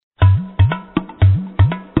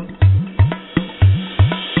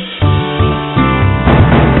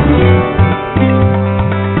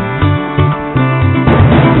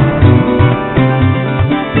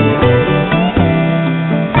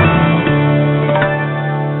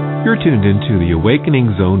You're tuned into the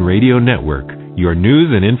Awakening Zone Radio Network, your news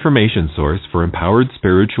and information source for empowered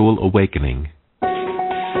spiritual awakening.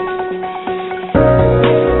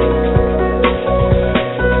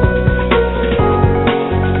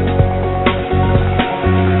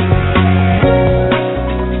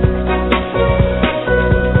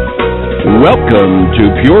 Welcome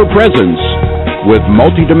to Pure Presence with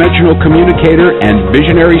multidimensional communicator and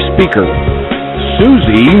visionary speaker,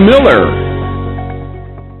 Susie Miller.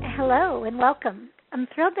 Hello and welcome. I'm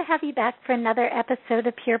thrilled to have you back for another episode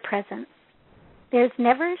of Pure Presence. There's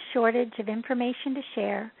never a shortage of information to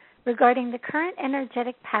share regarding the current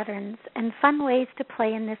energetic patterns and fun ways to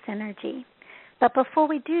play in this energy. But before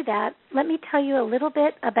we do that, let me tell you a little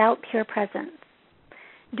bit about Pure Presence.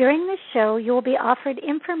 During this show, you will be offered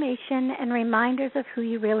information and reminders of who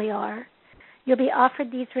you really are. You'll be offered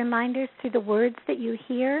these reminders through the words that you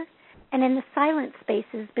hear and in the silent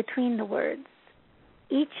spaces between the words.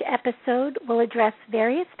 Each episode will address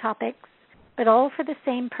various topics, but all for the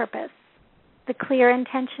same purpose. The clear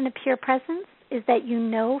intention of Pure Presence is that you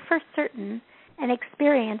know for certain and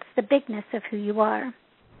experience the bigness of who you are.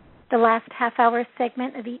 The last half-hour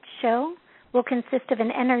segment of each show will consist of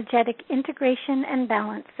an energetic integration and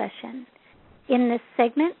balance session. In this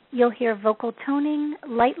segment, you'll hear vocal toning,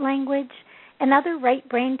 light language, and other right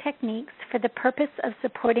brain techniques for the purpose of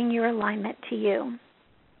supporting your alignment to you.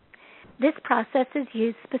 This process is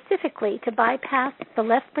used specifically to bypass the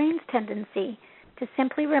left brain's tendency to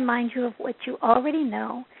simply remind you of what you already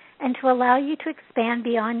know and to allow you to expand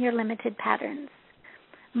beyond your limited patterns.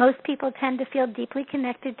 Most people tend to feel deeply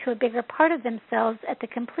connected to a bigger part of themselves at the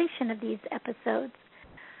completion of these episodes.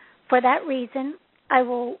 For that reason,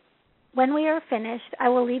 when we are finished, I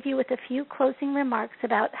will leave you with a few closing remarks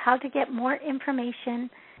about how to get more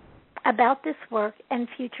information about this work and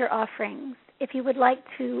future offerings. If you would like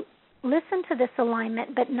to listen to this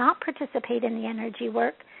alignment but not participate in the energy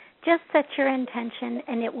work, just set your intention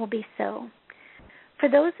and it will be so. For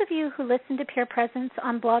those of you who listen to Pure Presence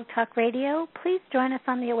on Blog Talk Radio, please join us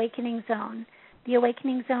on the Awakening Zone. The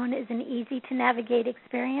Awakening Zone is an easy-to-navigate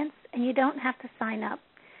experience, and you don't have to sign up.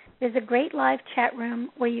 There's a great live chat room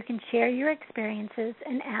where you can share your experiences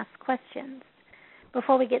and ask questions.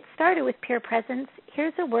 Before we get started with Pure Presence,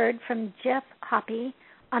 here's a word from Jeff Hoppe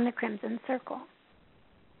on the Crimson Circle.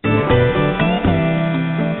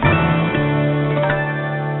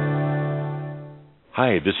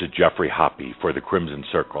 Hi, this is Jeffrey Hoppe for the Crimson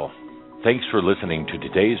Circle. Thanks for listening to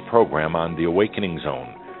today's program on The Awakening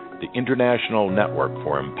Zone, the international network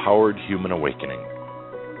for empowered human awakening.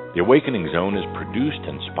 The Awakening Zone is produced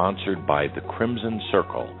and sponsored by the Crimson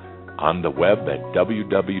Circle on the web at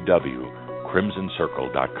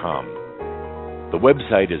www.crimsoncircle.com. The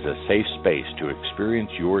website is a safe space to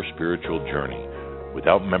experience your spiritual journey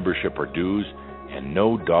without membership or dues and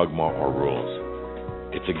no dogma or rules.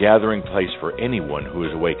 It's a gathering place for anyone who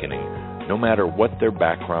is awakening, no matter what their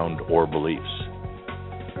background or beliefs.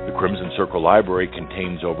 The Crimson Circle Library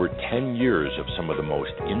contains over 10 years of some of the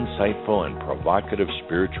most insightful and provocative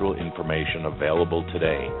spiritual information available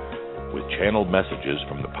today, with channeled messages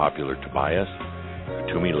from the popular Tobias,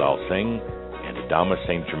 Kutumi Lal Singh, and Adama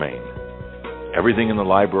St. Germain. Everything in the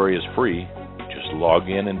library is free. Just log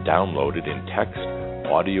in and download it in text,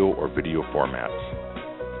 audio, or video formats.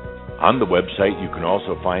 On the website, you can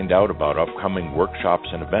also find out about upcoming workshops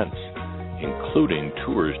and events, including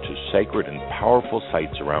tours to sacred and powerful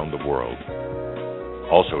sites around the world.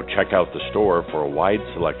 Also, check out the store for a wide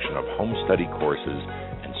selection of home study courses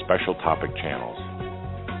and special topic channels.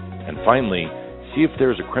 And finally, see if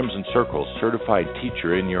there's a Crimson Circle certified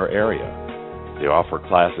teacher in your area. They offer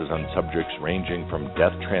classes on subjects ranging from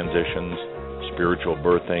death transitions, spiritual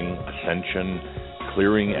birthing, ascension,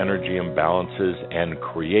 clearing energy imbalances, and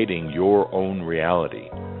creating your own reality.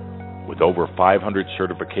 With over 500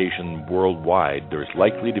 certifications worldwide, there's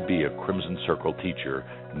likely to be a Crimson Circle teacher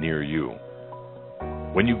near you.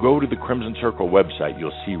 When you go to the Crimson Circle website,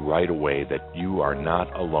 you'll see right away that you are not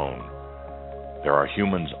alone. There are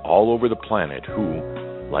humans all over the planet who,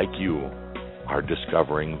 like you, are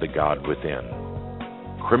discovering the God within.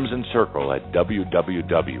 Crimson Circle at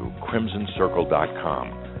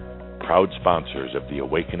www.crimsoncircle.com. Proud sponsors of the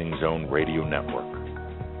Awakening Zone Radio Network.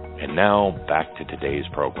 And now, back to today's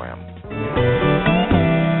program.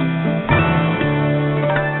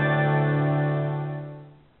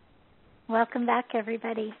 Welcome back,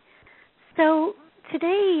 everybody. So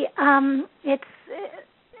today, I'd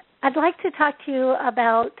like to talk to you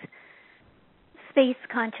about space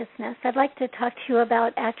consciousness. I'd like to talk to you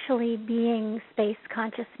about actually being space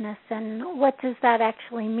consciousness and what does that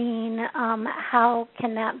actually mean? How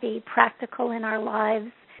can that be practical in our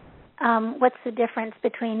lives? what's the difference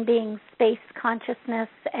between being space consciousness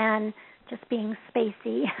and just being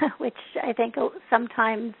spacey, which I think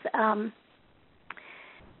sometimes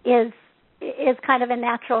is kind of a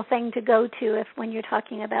natural thing to go to when you're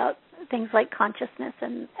talking about things like consciousness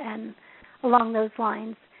and along those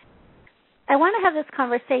lines. I want to have this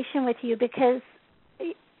conversation with you because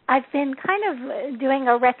I've been kind of doing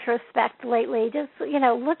a retrospect lately, just,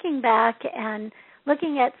 looking back and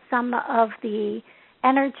looking at some of the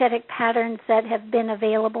energetic patterns that have been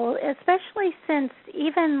available, especially since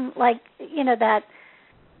even that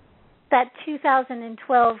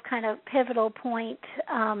 2012 kind of pivotal point,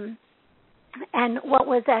 and what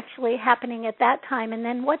was actually happening at that time, and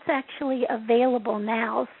then what's actually available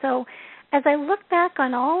now. So as I look back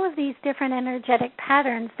on all of these different energetic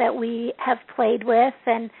patterns that we have played with,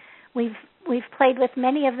 and we've played with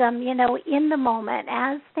many of them, in the moment,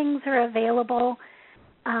 as things are available,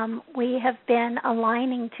 we have been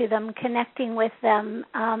aligning to them, connecting with them,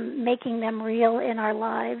 making them real in our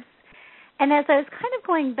lives. And as I was kind of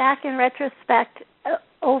going back in retrospect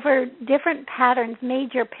over different patterns,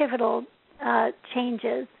 major pivotal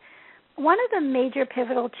changes, one of the major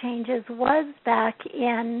pivotal changes was back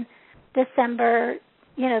in December,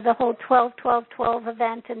 the whole 12-12-12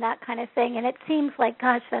 event and that kind of thing. And it seems like,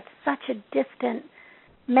 gosh, that's such a distant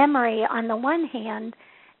memory on the one hand.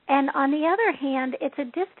 And on the other hand, it's a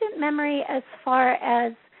distant memory as far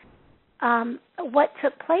as what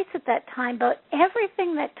took place at that time. But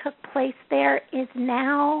everything that took place there is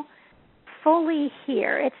now fully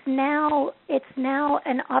here. It's now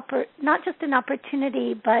not just an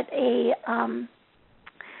opportunity, but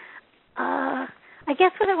I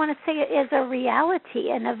guess what I want to say is a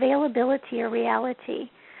reality, an availability, a reality.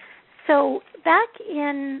 So back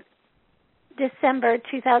in December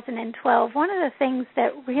 2012, one of the things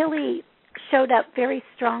that really showed up very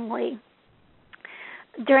strongly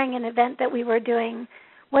during an event that we were doing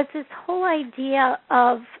was this whole idea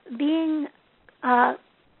of being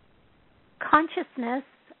consciousness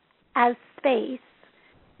as space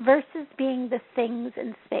versus being the things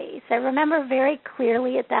in space. I remember very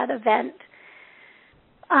clearly at that event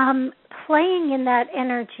playing in that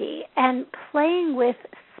energy and playing with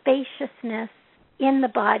spaciousness in the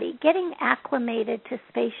body, getting acclimated to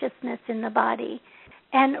spaciousness in the body,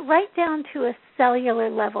 and right down to a cellular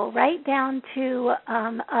level, right down to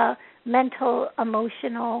a mental,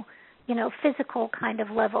 emotional, physical kind of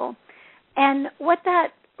level. And what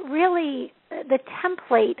that really, the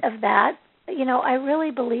template of that, I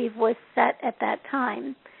really believe was set at that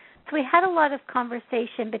time. So we had a lot of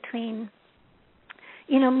conversation between,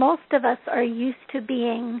 most of us are used to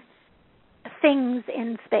being things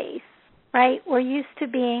in space, right? We're used to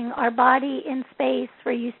being our body in space.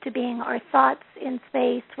 We're used to being our thoughts in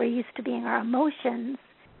space. We're used to being our emotions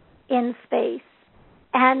in space.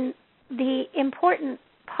 And the important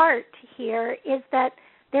part here is that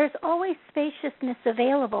there's always spaciousness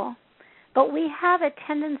available, but we have a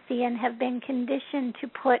tendency and have been conditioned to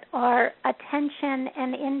put our attention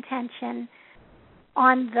and intention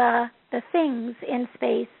on the things in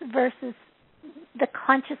space versus the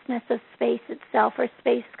consciousness of space itself, or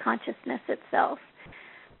space consciousness itself.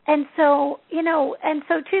 And so,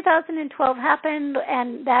 2012 happened,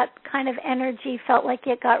 and that kind of energy felt like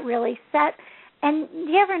it got really set. And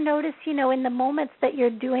do you ever notice, in the moments that you're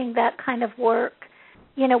doing that kind of work,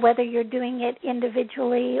 whether you're doing it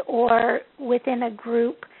individually or within a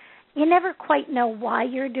group, you never quite know why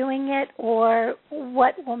you're doing it or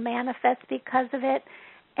what will manifest because of it.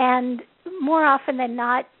 And more often than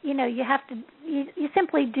not, you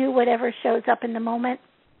simply do whatever shows up in the moment.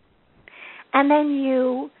 And then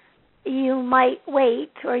you might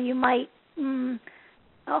wait, or you might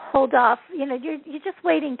hold off. You're just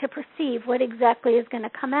waiting to perceive what exactly is going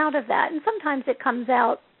to come out of that. And sometimes it comes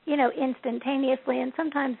out, instantaneously, and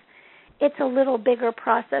sometimes it's a little bigger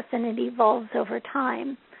process and it evolves over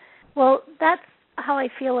time. Well, that's how I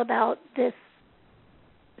feel about this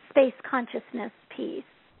space consciousness piece.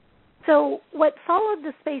 So what followed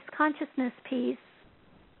the space consciousness piece,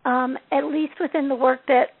 at least within the work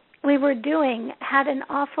that we were doing, had an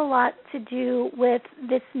awful lot to do with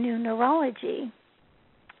this new neurology.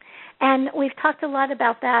 And we've talked a lot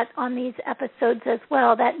about that on these episodes as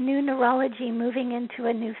well, that new neurology moving into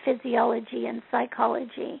a new physiology and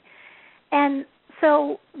psychology. And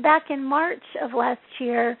so back in March of last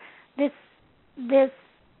year, this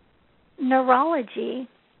neurology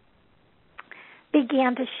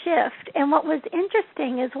began to shift. And what was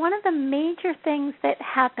interesting is one of the major things that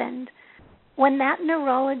happened when that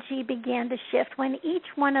neurology began to shift, when each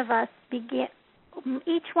one of us began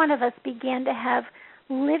to have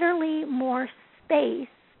literally more space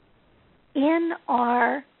in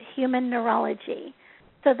our human neurology.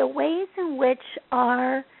 So the ways in which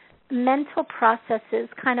our mental processes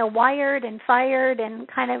kind of wired and fired and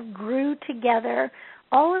kind of grew together,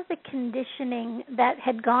 all of the conditioning that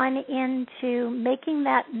had gone into making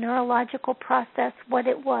that neurological process what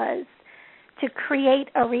it was to create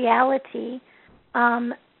a reality,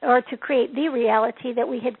 or to create the reality that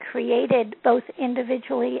we had created both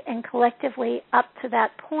individually and collectively up to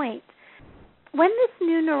that point. When this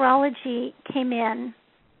new neurology came in,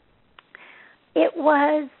 it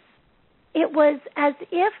was as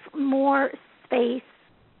if more space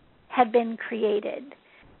had been created.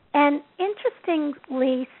 And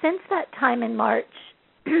interestingly, since that time in March,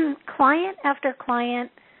 client after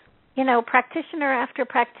client, practitioner after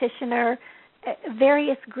practitioner,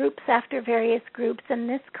 various groups after various groups, and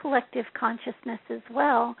this collective consciousness as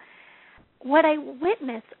well, what I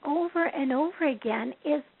witness over and over again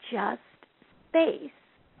is just space.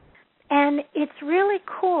 And it's really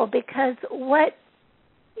cool because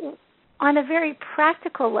on a very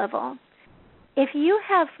practical level, if you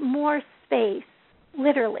have more space,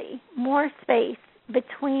 literally more space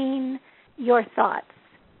between your thoughts,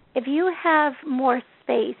 if you have more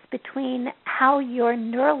space between how your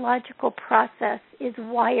neurological process is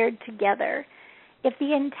wired together, if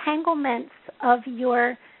the entanglements of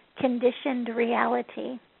your conditioned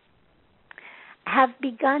reality have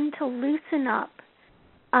begun to loosen up,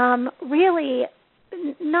 really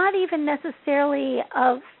not even necessarily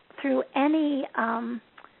through any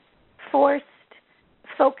forced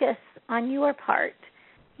focus on your part,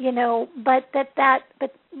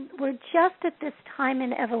 but we're just at this time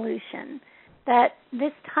in evolution, that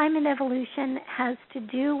this time in evolution has to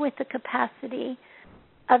do with the capacity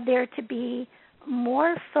of there to be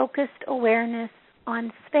more focused awareness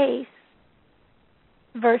on space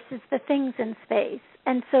versus the things in space.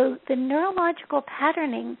 And so the neurological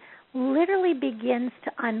patterning literally begins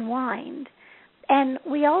to unwind. And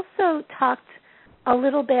we also talked a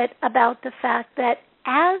little bit about the fact that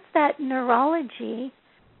as that neurology,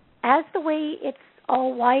 as the way it's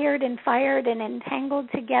all wired and fired and entangled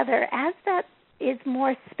together, as that is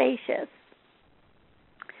more spacious,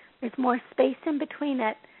 there's more space in between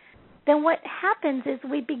it, then what happens is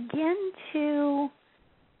we begin to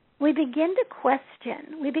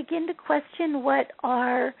question. We begin to question what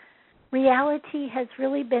our reality has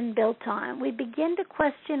really been built on. We begin to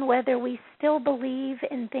question whether we still believe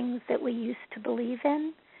in things that we used to believe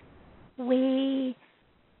in. We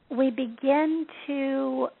begin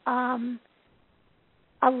to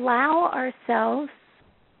allow ourselves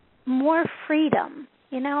more freedom,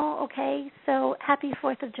 okay? So happy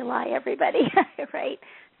 4th of July, everybody, right?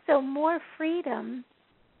 So more freedom,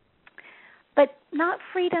 but not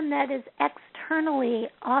freedom that is externally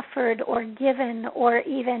offered or given or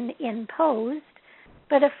even imposed,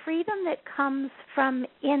 but a freedom that comes from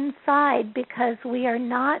inside because we are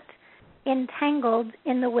not entangled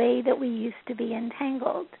in the way that we used to be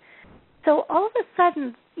entangled. So all of a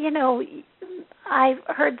sudden, I've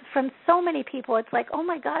heard from so many people, it's like, oh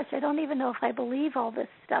my gosh, I don't even know if I believe all this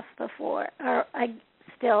stuff before, or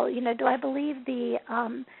do I believe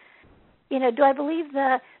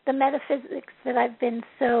the metaphysics that I've been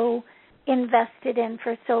so invested in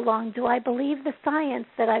for so long? Do I believe the science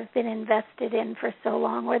that I've been invested in for so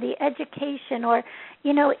long, or the education, or,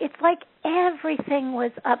 it's like everything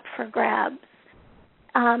was up for grabs,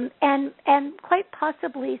 and quite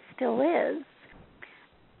possibly still is.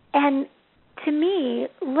 And to me,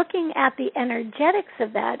 looking at the energetics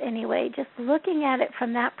of that anyway, just looking at it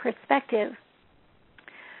from that perspective,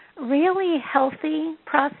 really healthy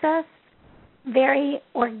process, very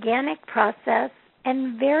organic process,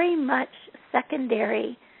 and very much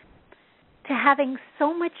secondary to having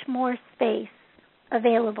so much more space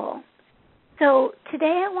available. So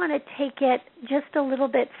today I want to take it just a little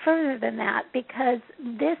bit further than that, because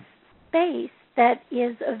this space that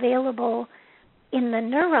is available in the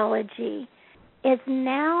neurology is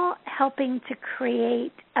now helping to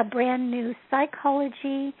create a brand new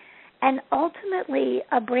psychology and ultimately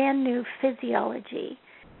a brand new physiology.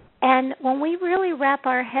 And when we really wrap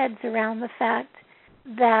our heads around the fact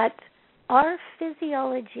that our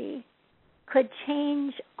physiology could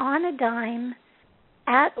change on a dime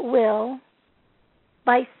at will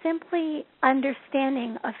by simply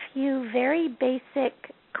understanding a few very basic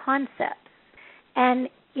concepts. And,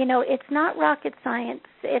 it's not rocket science.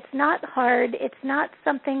 It's not hard. It's not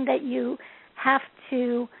something that you have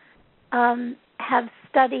to have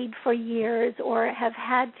studied for years or have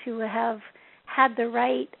had the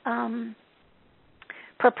right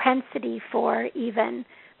propensity for even.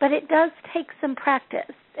 But it does take some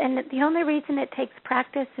practice. And the only reason it takes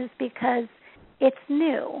practice is because it's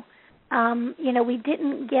new. We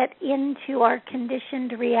didn't get into our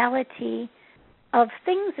conditioned reality of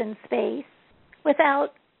things in space without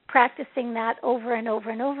practicing that over and over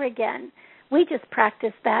and over again. We just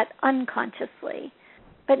practiced that unconsciously.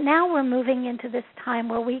 But now we're moving into this time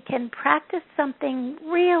where we can practice something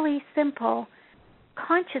really simple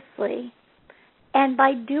consciously, and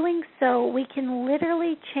by doing so, we can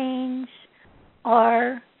literally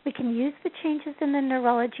we can use the changes in the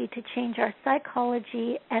neurology to change our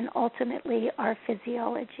psychology and ultimately our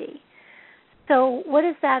physiology. So what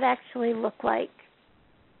does that actually look like?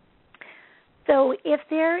 So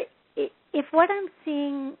if what I'm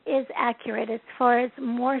seeing is accurate as far as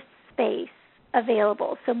more space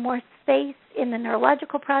available, so more space in the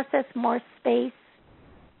neurological process, more space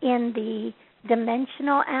in the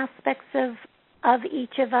dimensional aspects of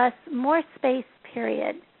each of us, more space,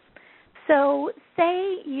 period. So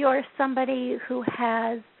say you're somebody who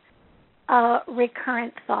has a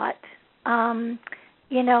recurrent thought, I'm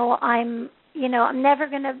never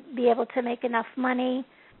going to be able to make enough money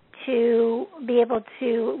to be able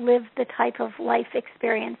to live the type of life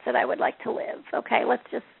experience that I would like to live. Okay, let's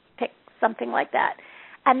just pick something like that.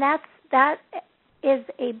 And that is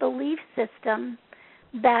a belief system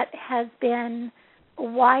that has been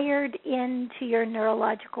wired into your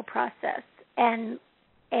neurological process and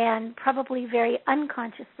probably very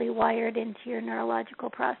unconsciously wired into your neurological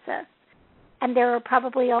process. And there are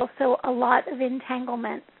probably also a lot of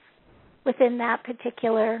entanglements within that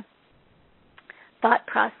particular thought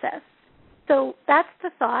process. So that's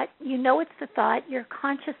the thought. You know it's the thought. You're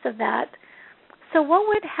conscious of that. So what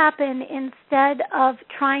would happen instead of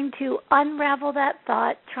trying to unravel that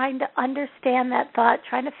thought, trying to understand that thought,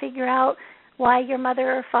 trying to figure out why your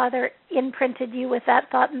mother or father imprinted you with that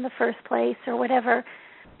thought in the first place or whatever,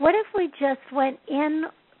 what if we just went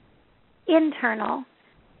internal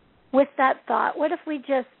with that thought? What if we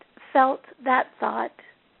just felt that thought,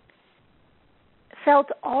 felt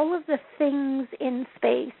all of the things in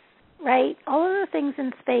space, right? All of the things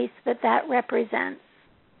in space that represents.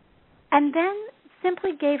 And then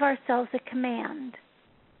simply gave ourselves a command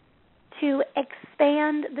to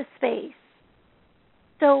expand the space.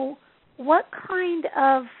 So what kind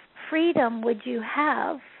of freedom would you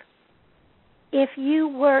have if you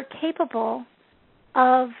were capable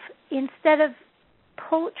of, instead of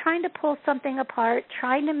trying to pull something apart,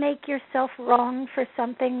 trying to make yourself wrong for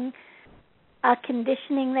something, a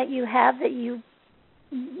conditioning that you have that you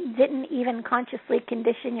didn't even consciously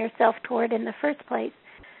condition yourself toward in the first place,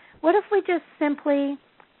 what if we just simply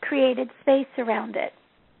created space around it?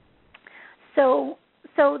 So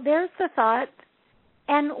there's the thought.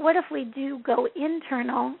 And what if we do go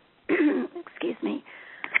internal,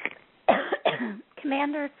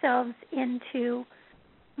 command ourselves into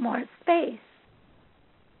more space?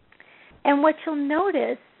 And what you'll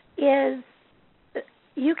notice is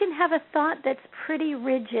you can have a thought that's pretty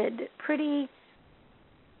rigid, pretty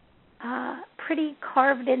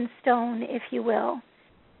carved in stone, if you will.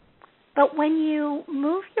 But when you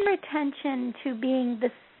move your attention to being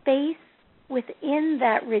the space within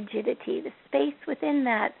that rigidity, the space within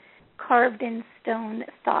that carved in stone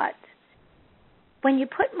thought, when you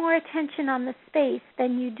put more attention on the space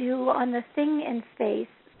than you do on the thing in space,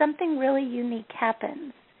 something really unique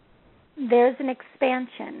happens. There's an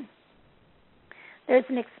expansion. There's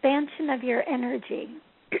an expansion of your energy.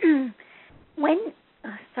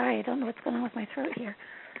 Sorry, I don't know what's going on with my throat here.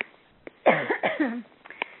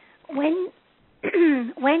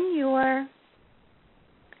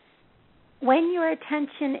 When your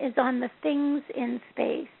attention is on the things in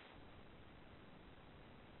space,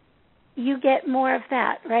 you get more of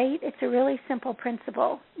that, right? It's a really simple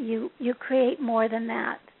principle. You create more than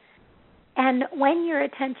that. And when your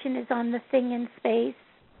attention is on the thing in space,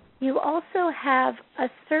 you also have a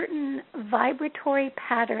certain vibratory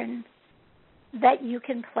pattern that you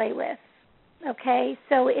can play with, okay?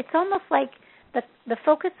 So it's almost like the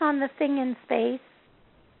focus on the thing in space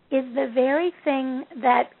is the very thing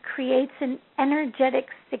that creates an energetic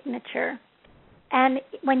signature. And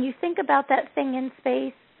when you think about that thing in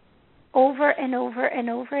space over and over and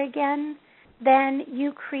over again, then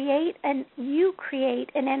you create an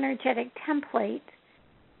energetic template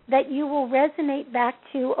that you will resonate back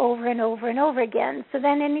to over and over and over again. So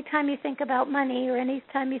then anytime you think about money or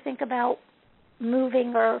anytime you think about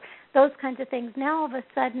moving or those kinds of things, now all of a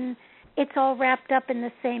sudden it's all wrapped up in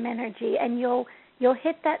the same energy and you'll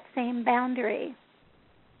hit that same boundary.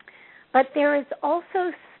 But there is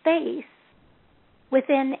also space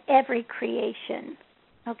within every creation,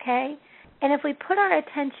 okay? And if we put our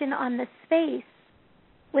attention on the space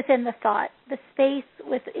within the thought, the space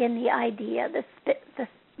within the idea,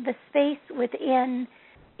 the space within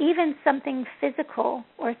even something physical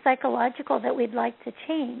or psychological that we'd like to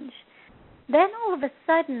change, then all of a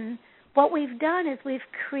sudden what we've done is we've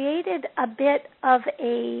created a bit of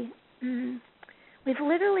we've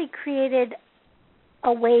literally created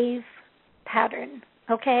a wave pattern,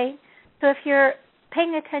 okay? So if you're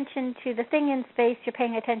paying attention to the thing in space, you're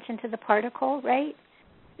paying attention to the particle, right?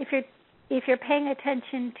 If you're paying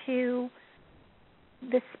attention to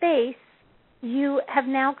the space, you have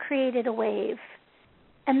now created a wave.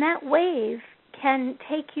 And that wave can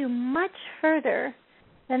take you much further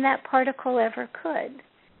than that particle ever could.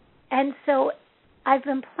 And so I've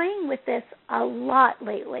been playing with this a lot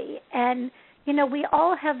lately. And, you know, we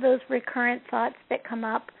all have those recurrent thoughts that come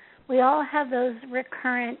up. We all have those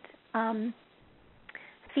recurrent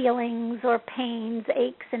feelings or pains,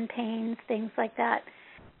 aches and pains, things like that.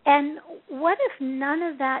 And what if none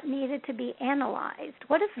of that needed to be analyzed?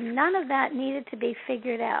 What if none of that needed to be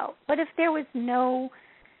figured out? What if there was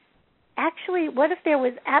what if there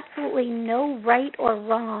was absolutely no right or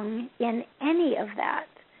wrong in any of that?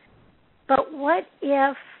 But what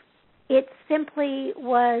if it simply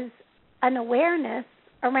was an awareness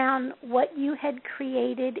around what you had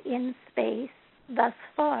created in space thus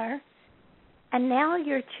far, and now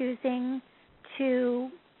you're choosing to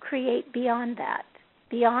create beyond that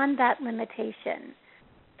limitation?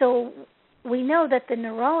 So we know that the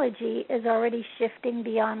neurology is already shifting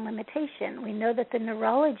beyond limitation. We know that the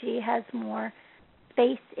neurology has more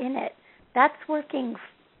space in it. That's working.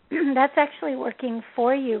 That's actually working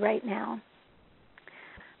for you right now.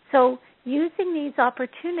 So using these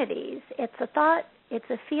opportunities, it's a thought, it's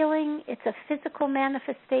a feeling, it's a physical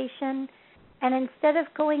manifestation, and instead of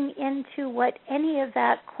going into what any of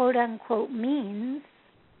that quote-unquote means,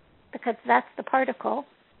 because that's the particle,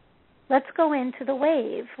 let's go into the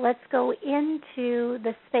wave. Let's go into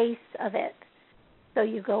the space of it. So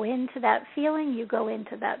you go into that feeling, you go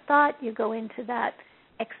into that thought, you go into that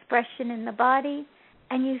expression in the body,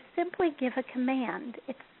 and you simply give a command.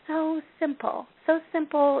 It's so simple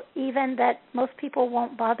even that most people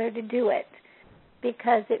won't bother to do it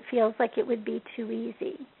because it feels like it would be too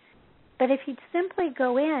easy. But if you'd simply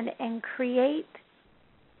go in and create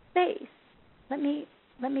space, let me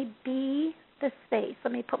be the space.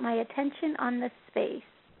 Let me put my attention on the space.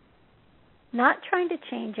 Not trying to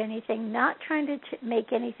change anything, not trying to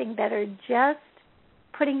make anything better, just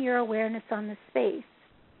putting your awareness on the space.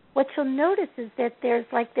 What you'll notice is that there's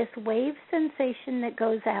like this wave sensation that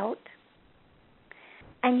goes out,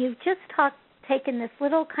 and you've just taken this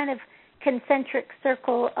little kind of concentric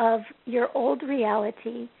circle of your old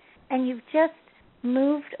reality, and you've just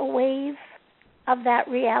moved a wave of that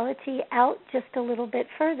reality out just a little bit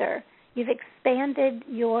further. You've expanded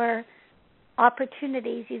your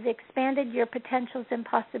opportunities. You've expanded your potentials and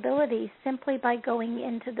possibilities simply by going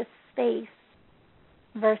into the space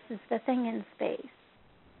versus the thing in space.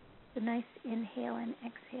 A nice inhale and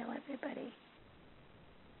exhale, everybody.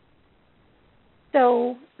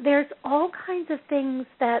 So there's all kinds of things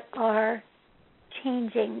that are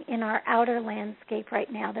changing in our outer landscape right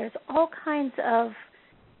now. There's all kinds of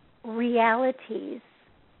realities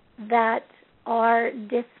that are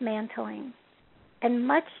dismantling. And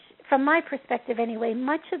much, from my perspective anyway,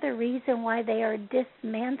 much of the reason why they are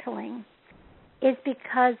dismantling is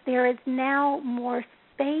because there is now more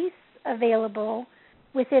space available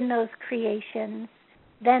within those creations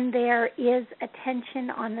than there is attention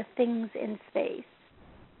on the things in space.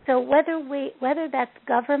 So whether that's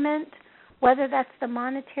government, whether that's the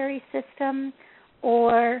monetary system,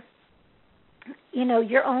 or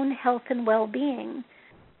your own health and well-being,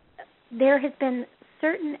 there has been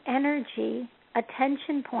certain energy,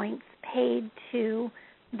 attention points paid to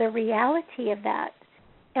the reality of that.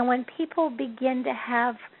 And when people begin to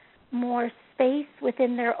have more space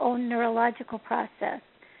within their own neurological process,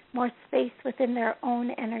 more space within their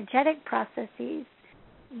own energetic processes,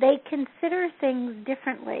 they consider things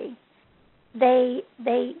differently. They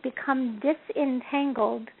become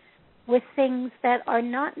disentangled with things that are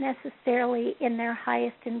not necessarily in their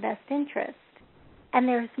highest and best interest. And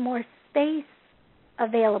there's more space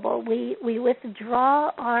available. We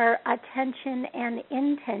withdraw our attention and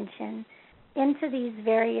intention into these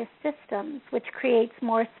various systems, which creates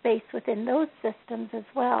more space within those systems as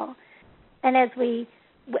well. And as we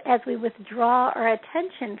withdraw our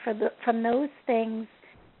attention from those things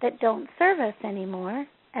that don't serve us anymore,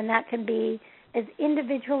 and that can be as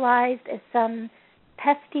individualized as some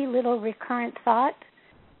pesky little recurrent thought,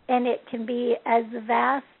 and it can be as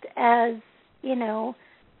vast as,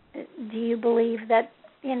 do you believe that,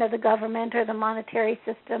 the government or the monetary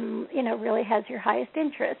system, really has your highest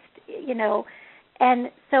interest, And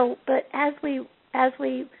so, but as we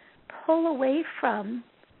pull away from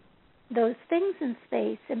those things in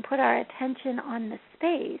space and put our attention on the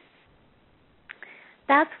space,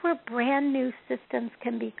 that's where brand new systems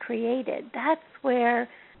can be created. That's where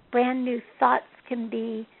brand new thoughts can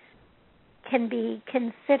be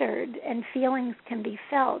considered and feelings can be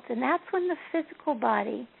felt. And that's when the physical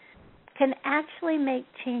body can actually make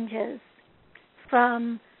changes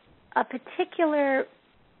from a particular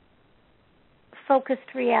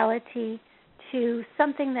focused reality to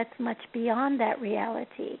something that's much beyond that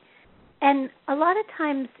reality. And a lot of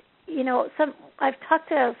times, I've talked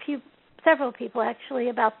to several people actually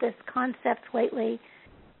about this concept lately.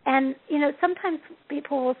 And, sometimes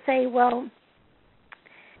people will say, well,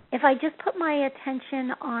 if I just put my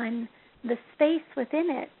attention on the space within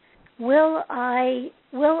it, will I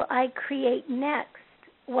create next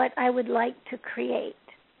what I would like to create,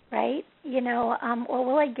 right? Or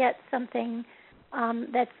will I get something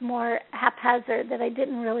that's more haphazard that I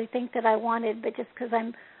didn't really think that I wanted, but just because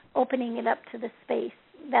I'm opening it up to the space,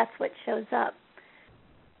 that's what shows up.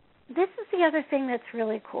 This is the other thing that's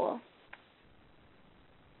really cool.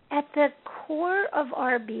 At the core of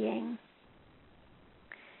our being,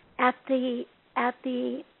 at the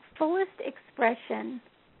fullest expression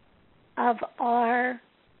of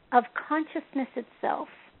consciousness itself,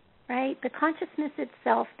 right? The consciousness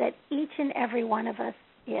itself that each and every one of us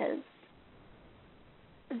is.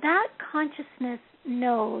 That consciousness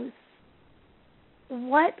knows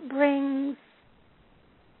what brings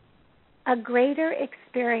a greater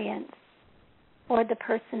experience for the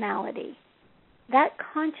personality. That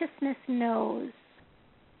consciousness knows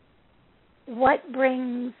what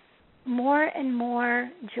brings more and more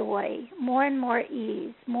joy, more and more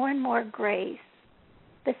ease, more and more grace.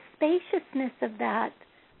 The spaciousness of that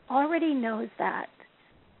already knows that.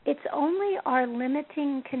 It's only our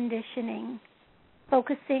limiting conditioning,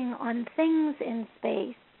 focusing on things in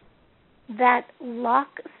space, that lock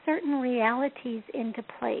certain realities into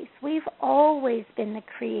place. We've always been the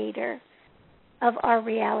creator of our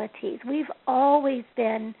realities. We've always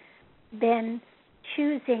been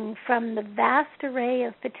choosing from the vast array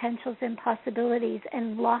of potentials and possibilities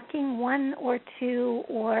and locking one or two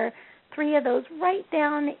or three of those right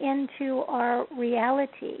down into our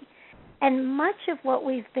reality. And much of what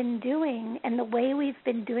we've been doing and the way we've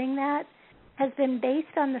been doing that has been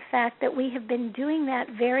based on the fact that we have been doing that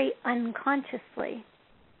very unconsciously.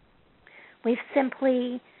 We've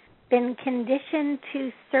simply been conditioned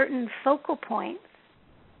to certain focal points,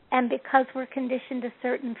 and because we're conditioned to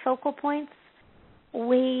certain focal points,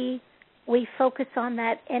 we focus on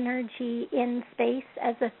that energy in space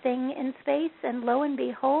as a thing in space, and lo and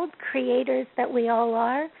behold, creators that we all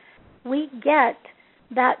are, we get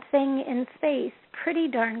that thing in space pretty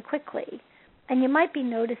darn quickly. And you might be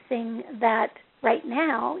noticing that right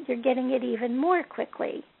now you're getting it even more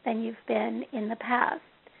quickly than you've been in the past.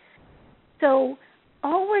 So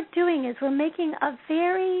all we're doing is we're making a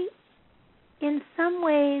very, in some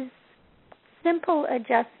ways, simple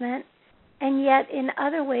adjustment, and yet in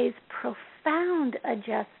other ways profound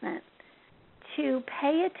adjustment to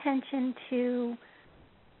pay attention to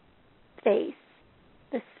space,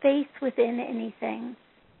 the space within anything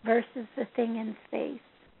versus the thing in space.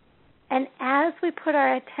 And as we put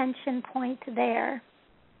our attention point there,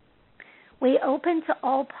 we open to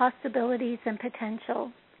all possibilities and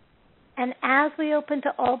potentials. And as we open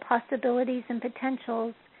to all possibilities and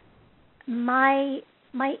potentials, my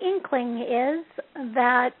inkling is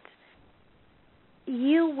that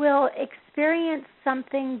you will experience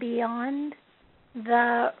something beyond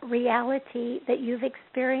the reality that you've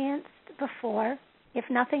experienced before, if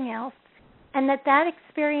nothing else, and that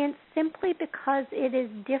experience, simply because it is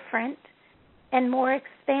different and more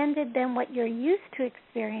expanded than what you're used to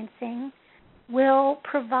experiencing, will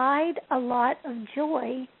provide a lot of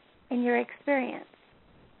joy in your experience.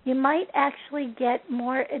 You might actually get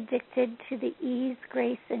more addicted to the ease,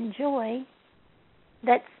 grace, and joy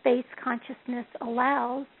that space consciousness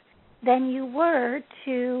allows than you were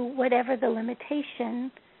to whatever the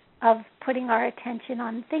limitation of putting our attention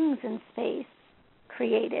on things in space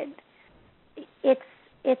created.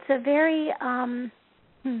 It's a very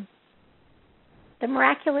the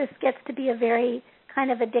miraculous gets to be a very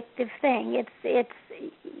kind of addictive thing. It's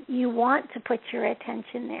you want to put your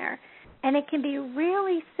attention there, and it can be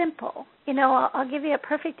really simple. I'll give you a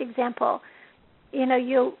perfect example.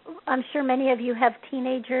 I'm sure many of you have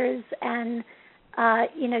teenagers, and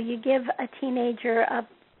you give a teenager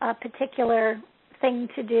a particular thing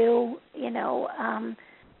to do.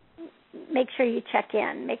 Make sure you check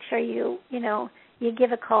in. Make sure you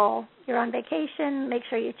give a call. You're on vacation. Make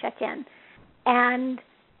sure you check in, and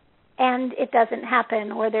it doesn't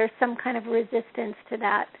happen, or there's some kind of resistance to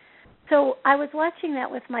that. so I was watching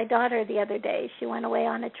that with my daughter the other day. She went away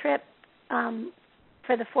on a trip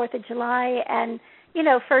for the 4th of July, and,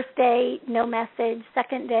 first day, no message.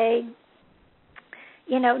 Second day,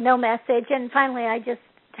 no message. And finally I just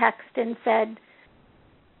texted and said,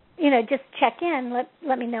 just check in,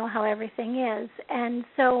 let me know how everything is. And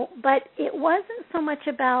so, but it wasn't so much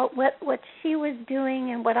about what she was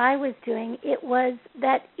doing and what I was doing. It was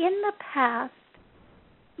that in the past,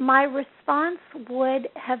 my response would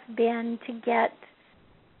have been to get,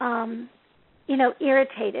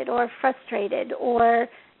 irritated or frustrated, or,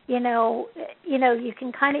 you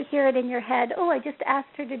can kind of hear it in your head, oh, I just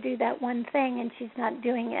asked her to do that one thing and she's not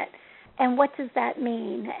doing it. And what does that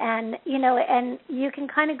mean? And, and you can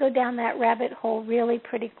kind of go down that rabbit hole really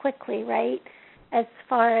pretty quickly, right, as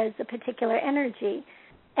far as a particular energy.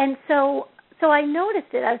 And so I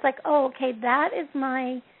noticed it. I was like, oh, okay, that is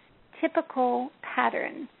my typical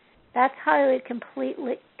pattern. That's how I would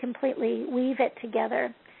completely weave it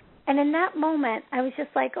together. And in that moment, I was just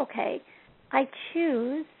like, okay, I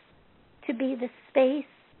choose to be the space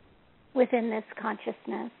within this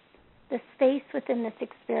consciousness, the space within this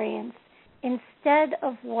experience, instead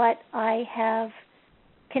of what I have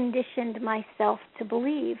conditioned myself to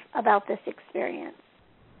believe about this experience.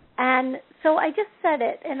 And so I just said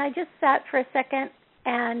it, and I just sat for a second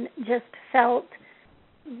and just felt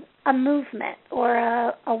a movement or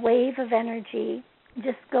a wave of energy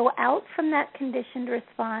just go out from that conditioned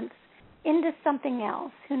response into something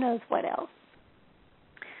else, who knows what else.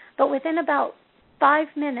 But within about 5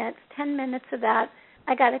 minutes, 10 minutes of that,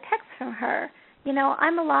 I got a text from her.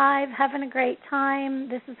 I'm alive, having a great time,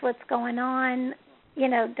 this is what's going on,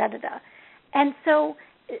 da-da-da. And so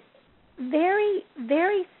very,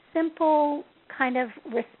 very simple kind of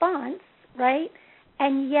response, right?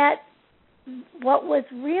 And yet what was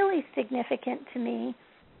really significant to me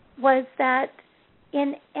was that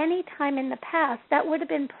in any time in the past, that would have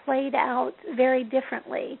been played out very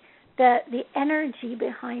differently. The energy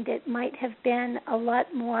behind it might have been a lot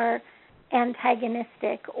more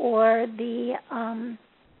antagonistic, or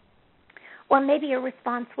or maybe a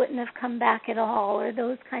response wouldn't have come back at all, or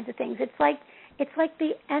those kinds of things. It's like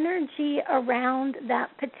the energy around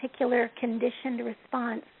that particular conditioned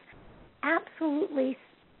response absolutely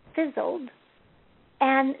fizzled,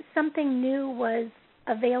 and something new was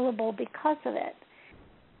available because of it.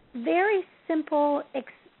 Very simple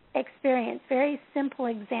experience, very simple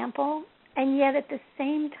example, and yet at the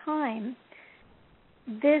same time,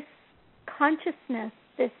 this consciousness,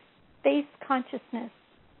 this space consciousness,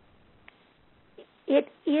 it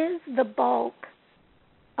is the bulk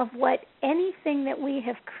of what anything that we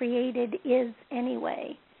have created is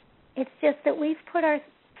anyway. It's just that we've put our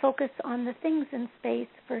focus on the things in space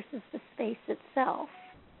versus the space itself.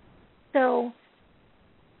 So,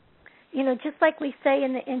 just like we say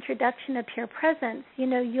in the introduction of Pure Presence,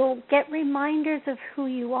 you'll get reminders of who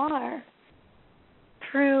you are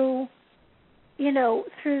through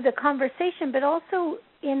the conversation, but also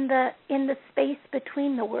in the space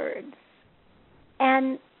between the words.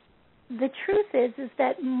 And the truth is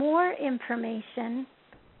that more information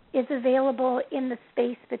is available in the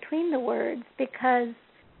space between the words, because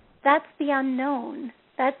that's the unknown.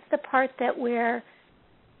 That's the part that we're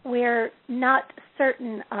not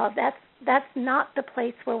certain of. That's not the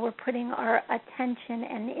place where we're putting our attention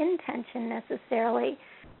and intention necessarily.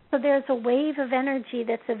 So there's a wave of energy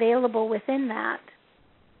that's available within that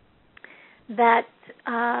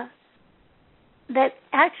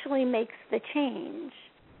actually makes the change.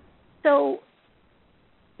 So,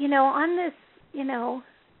 on this,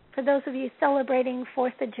 for those of you celebrating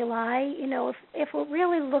 4th of July, if we're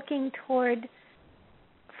really looking toward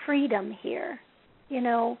freedom here,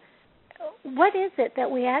 what is it that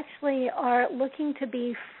we actually are looking to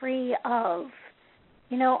be free of?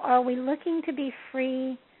 Are we looking to be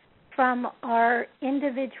free from our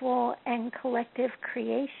individual and collective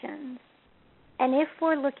creations? And if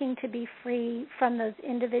we're looking to be free from those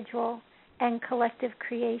individual and collective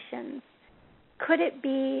creations, could it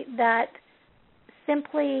be that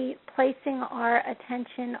simply placing our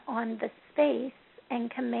attention on the space and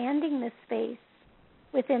commanding the space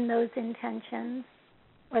within those intentions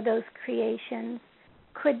or those creations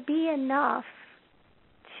could be enough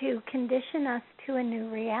to condition us to a new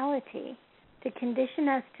reality, to condition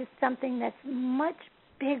us to something that's much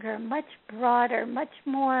bigger, much broader, much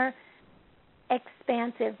more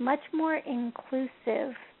expansive, much more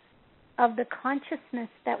inclusive of the consciousness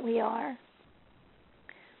that we are,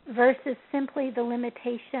 versus simply the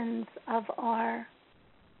limitations of our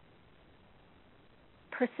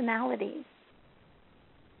personalities,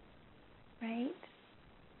 right?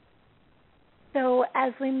 So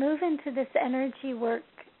as we move into this energy work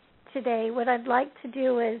today, what I'd like to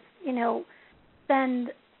do is,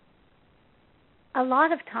 spend a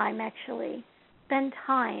lot of time, actually, spend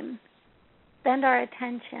our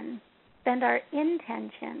attention, spend our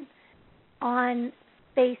intention on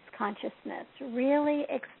space consciousness, really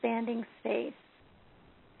expanding space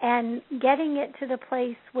and getting it to the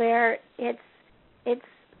place where it's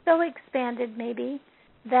so expanded maybe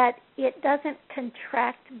that it doesn't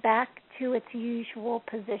contract back to its usual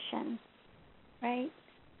position, right?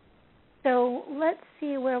 So let's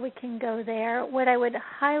see where we can go there. What I would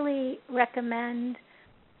highly recommend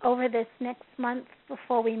over this next month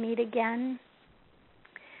before we meet again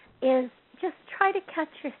is just try to catch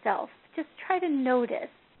yourself. Just try to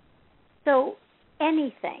notice. So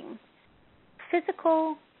anything,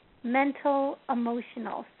 physical, mental,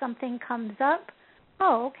 emotional, something comes up,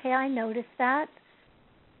 oh, okay, I noticed that.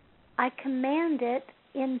 I command it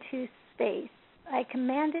into space. I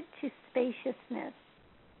command it to spaciousness.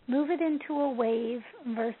 Move it into a wave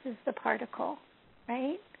versus the particle,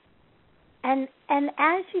 right? And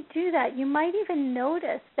as you do that, you might even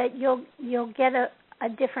notice that you'll get a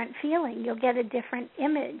different feeling. You'll get a different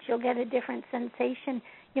image. You'll get a different sensation.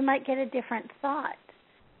 You might get a different thought.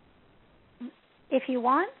 If you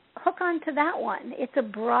want, hook on to that one. It's a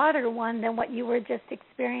broader one than what you were just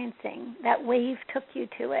experiencing. That wave took you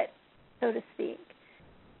to it, so to speak.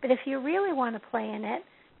 But if you really want to play in it,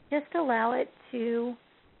 just allow it to,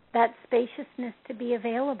 that spaciousness to be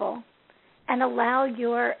available, and allow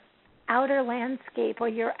your outer landscape or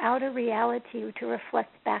your outer reality to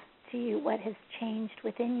reflect back to you what has changed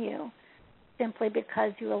within you, simply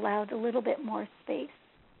because you allowed a little bit more space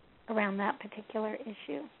around that particular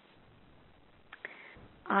issue.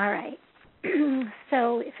 All right.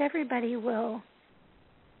 So if everybody will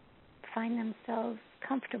find themselves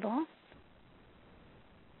comfortable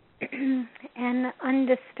and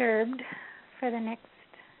undisturbed for the next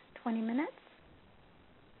 20 minutes.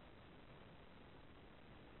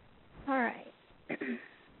 All right.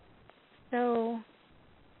 So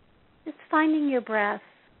just finding your breath.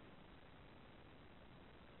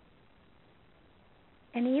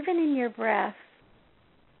 And even in your breath,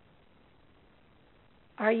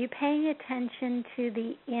 are you paying attention to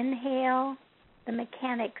the inhale, the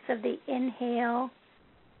mechanics of the inhale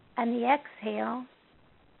and the exhale?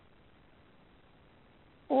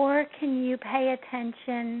 Or can you pay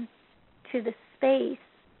attention to the space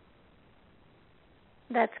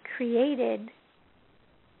that's created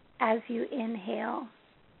as you inhale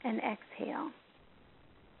and exhale?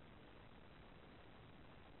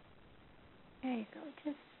 There you go.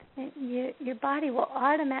 Just your body will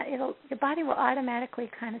automatically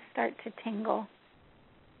kind of start to tingle.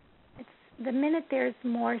 It's the minute there's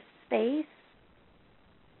more space,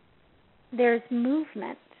 there's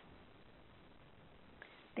movement.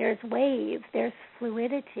 There's wave, there's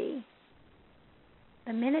fluidity.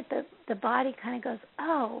 The minute the body kind of goes,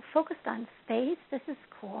 oh, focused on space, this is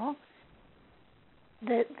cool,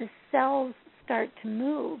 the cells start to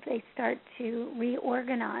move, they start to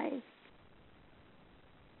reorganize.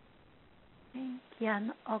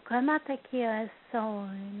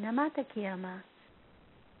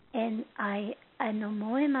 And I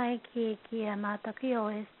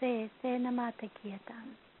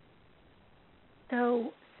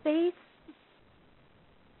so space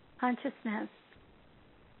consciousness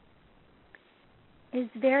is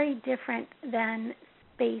very different than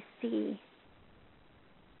spacey.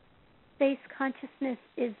 Space consciousness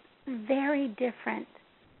is very different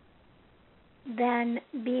than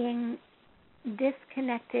being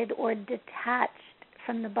disconnected or detached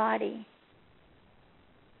from the body.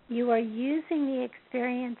 You are using the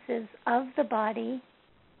experiences of the body.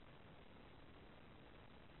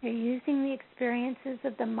 You're using the experiences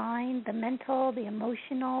of the mind, the mental, the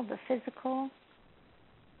emotional, the physical,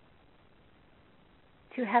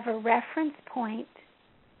 to have a reference point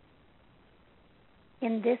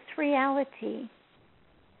in this reality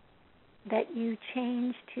that you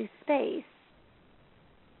change to space.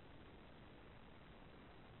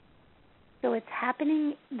 So it's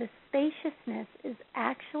happening, the spaciousness is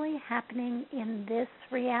actually happening in this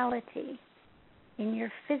reality, in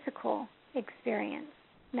your physical experience,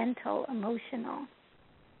 mental, emotional.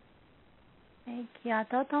 Okay?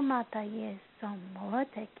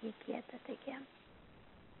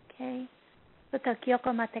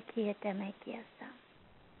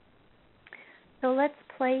 So let's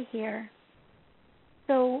play here.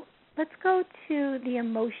 So let's go to the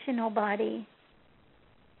emotional body.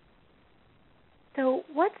 So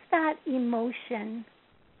what's that emotion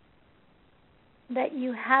that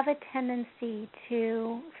you have a tendency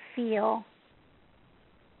to feel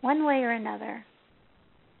one way or another?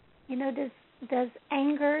 You know, Does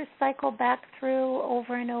anger cycle back through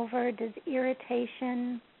over and over? Does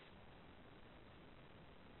irritation?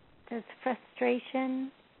 Does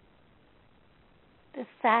frustration? Does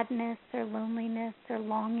sadness or loneliness or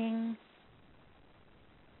longing?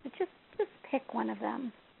 But just pick one of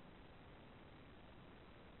them.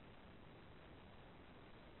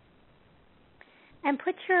 And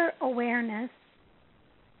put your awareness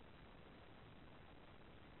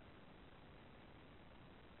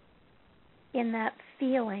in that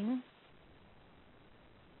feeling.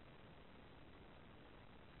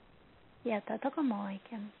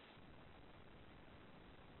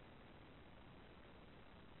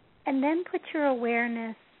 And then put your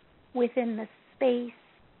awareness within the space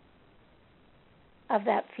of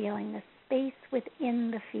that feeling, the space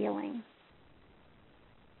within the feeling.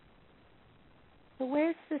 So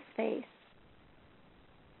where's the space?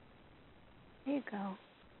 There you go.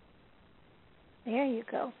 There you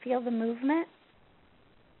go. Feel the movement.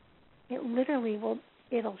 It literally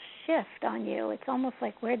it'll shift on you. It's almost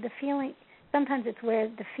like where'd the feeling, sometimes it's where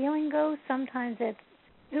the feeling goes, sometimes it's,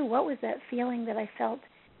 ooh, what was that feeling that I felt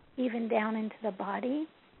even down into the body?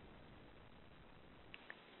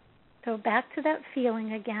 So back to that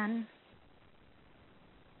feeling again.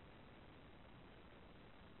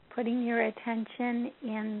 Putting your attention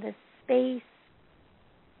in the space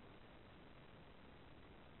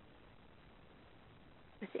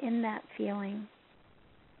within that feeling.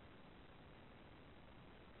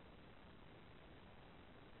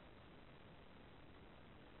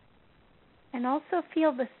 And also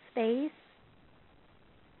feel the space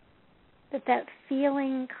that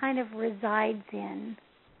feeling kind of resides in,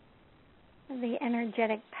 the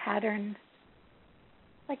energetic pattern.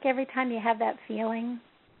 Like every time you have that feeling,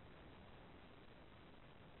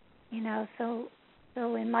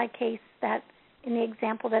 so in my case, that in the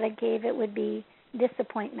example that I gave, it would be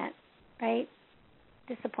disappointment, right?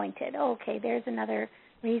 Disappointed. Oh, okay, there's another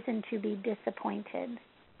reason to be disappointed,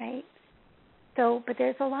 right? So, but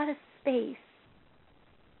there's a lot of space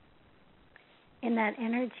in that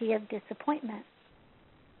energy of disappointment.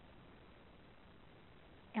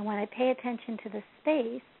 And when I pay attention to the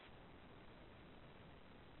space,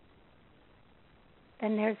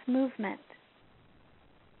 then there's movement.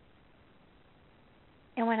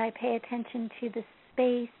 And when I pay attention to the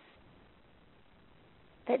space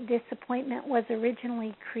that disappointment was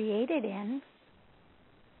originally created in,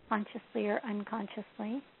 consciously or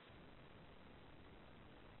unconsciously,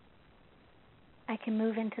 I can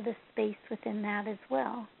move into the space within that as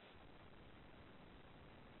well.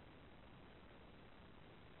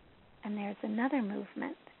 And there's another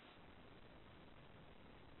movement.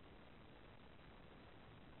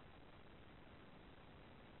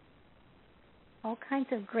 All kinds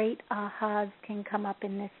of great ahas can come up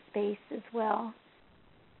in this space as well.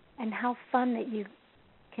 And how fun that you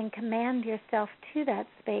can command yourself to that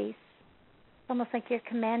space. It's almost like you're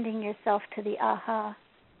commanding yourself to the aha,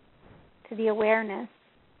 to the awareness,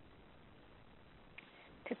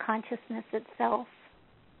 to consciousness itself.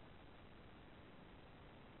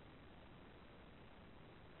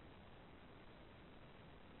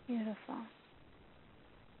 Beautiful.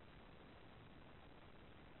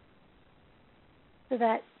 So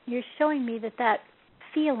that you're showing me that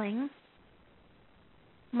feeling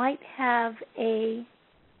might have a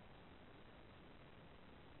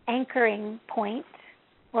anchoring point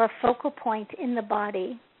or a focal point in the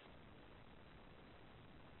body.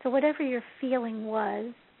 So whatever your feeling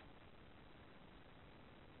was,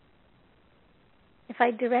 if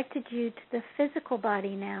I directed you to the physical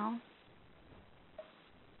body now,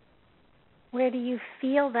 where do you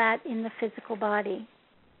feel that in the physical body?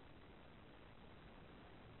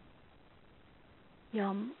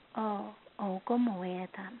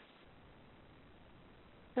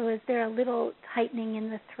 So is there a little tightening in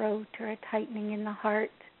the throat or a tightening in the heart?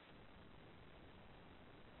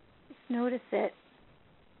 Just notice it.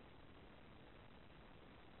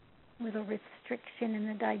 A little restriction in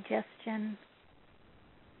the digestion.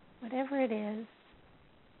 Whatever it is.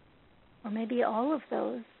 Or maybe all of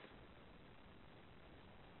those.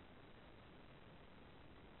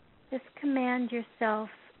 Just command yourself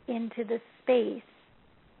into the space.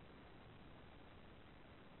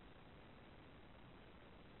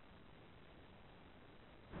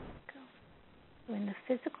 So in the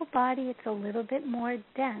physical body, it's a little bit more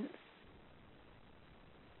dense.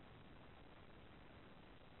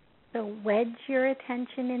 So wedge your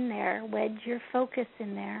attention in there, wedge your focus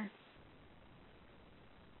in there.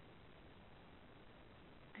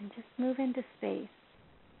 And just move into space.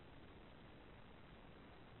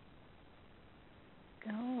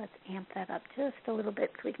 Go, let's amp that up just a little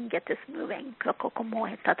bit so we can get this moving.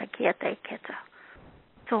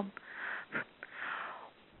 So,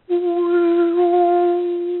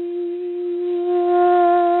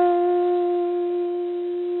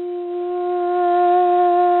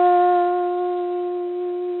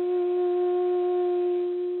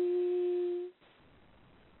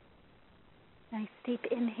 nice deep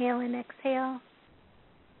inhale and exhale.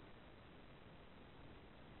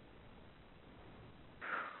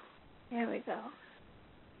 There we go.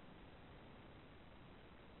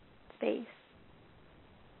 Space.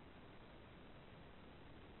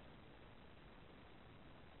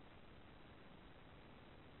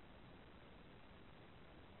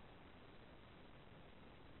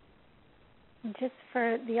 And just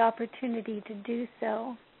for the opportunity to do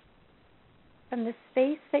so, from the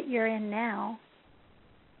space that you're in now,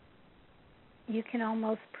 you can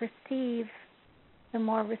almost perceive the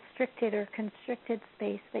more restricted or constricted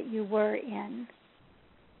space that you were in.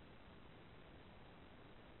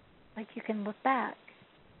 Like you can look back.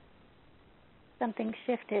 Something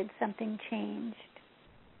shifted, something changed.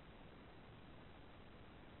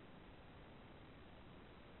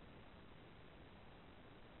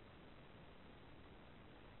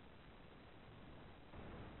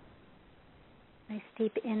 Nice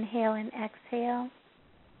deep inhale and exhale.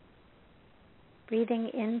 Breathing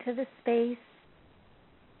into the space,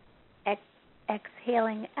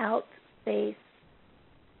 exhaling out space.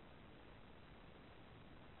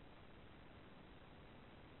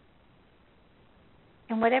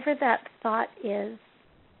 And whatever that thought is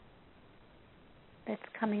that's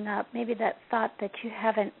coming up, maybe that thought that you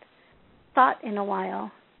haven't thought in a while,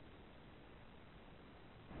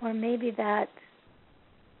 or maybe that,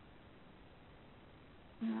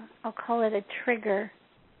 I'll call it a trigger.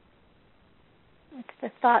 It's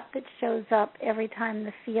the thought that shows up every time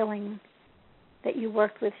the feeling that you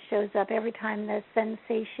worked with shows up, every time the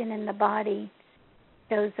sensation in the body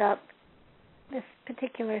shows up. This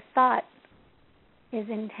particular thought is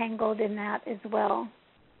entangled in that as well.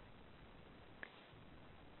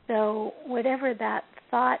 So whatever that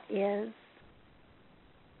thought is,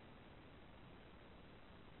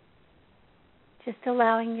 just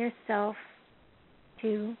allowing yourself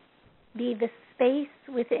to be the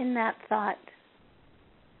space within that thought.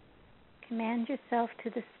 Command yourself to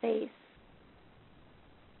the space.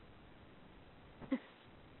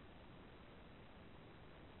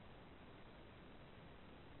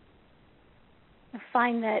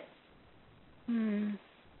 Find that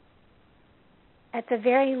at the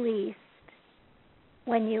very least,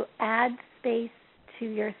 when you add space to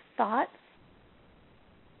your thoughts,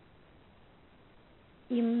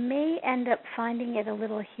 you may end up finding it a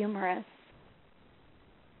little humorous.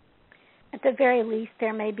 At the very least,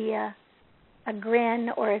 there may be a grin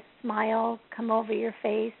or a smile come over your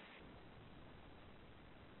face.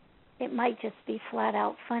 It might just be flat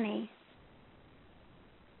out funny.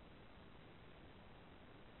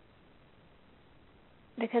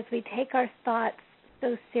 Because we take our thoughts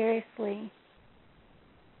so seriously.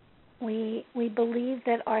 We believe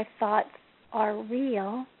that our thoughts are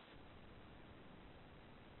real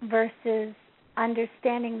versus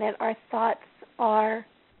understanding that our thoughts are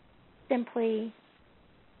simply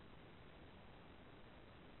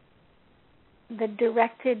the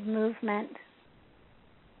directed movement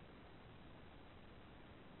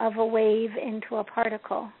of a wave into a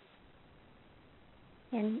particle,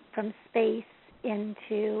 from space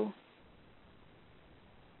into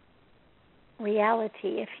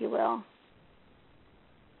reality, if you will.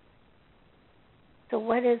 So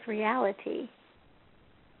what is reality?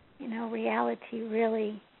 Reality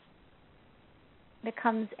really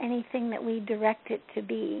becomes anything that we direct it to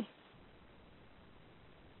be.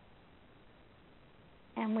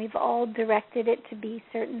 And we've all directed it to be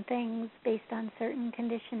certain things based on certain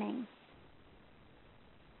conditioning.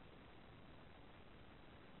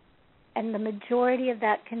 And the majority of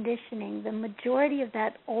that conditioning, the majority of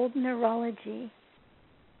that old neurology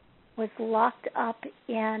was locked up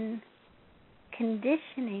in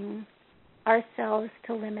conditioning ourselves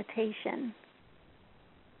to limitation.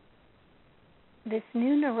 This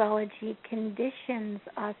new neurology conditions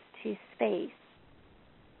us to space.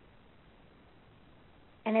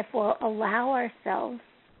 And if we'll allow ourselves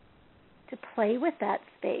to play with that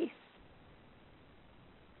space,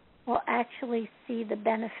 we'll actually see the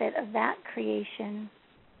benefit of that creation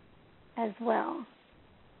as well.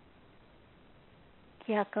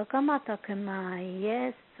 Kia kakamata kumai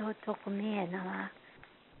yes so tokumena.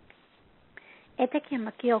 Eteke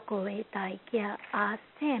makioko e tai kia a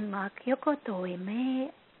se makioko to e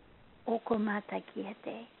me okumata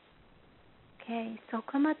kiete. Okay, so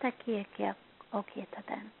kumata kia kia okieta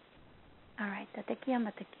then. All right, tatekiam,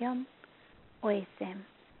 atakiam, oisem.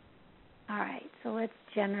 All right, so let's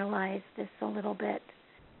generalize this a little bit.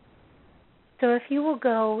 So if you will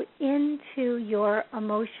go into your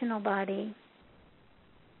emotional body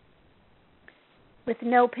with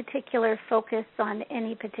no particular focus on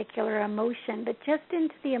any particular emotion, but just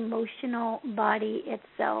into the emotional body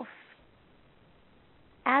itself,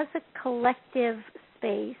 as a collective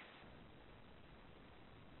space,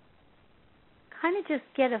 kind of just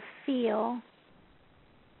get a feel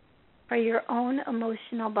for your own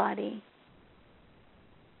emotional body.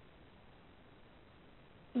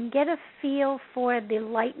 And get a feel for the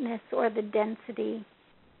lightness or the density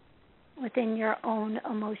within your own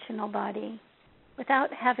emotional body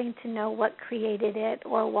without having to know what created it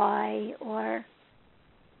or why or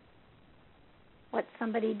what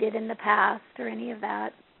somebody did in the past or any of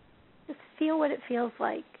that. Just feel what it feels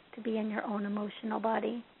like to be in your own emotional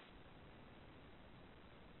body.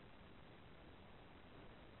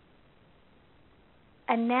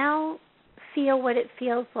 And now feel what it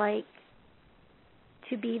feels like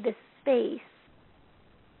to be the space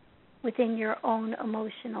within your own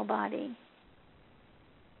emotional body.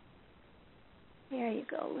 There you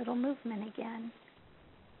go, little movement again.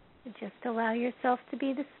 So just allow yourself to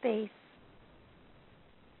be the space.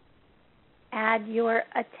 Add your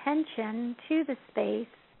attention to the space.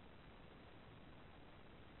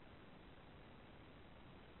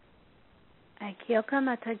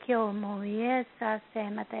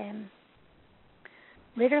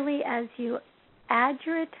 Literally, as you add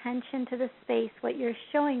your attention to the space, what you're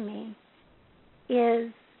showing me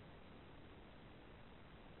is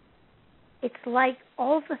it's like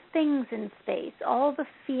all the things in space, all the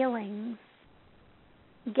feelings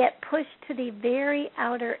get pushed to the very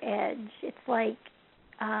outer edge. It's like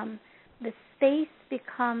the space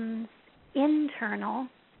becomes internal,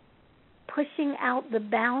 pushing out the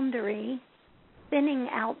boundary, thinning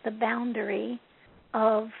out the boundary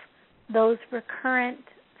of those recurrent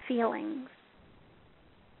feelings.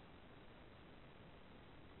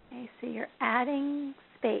 Okay, so you're adding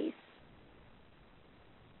space.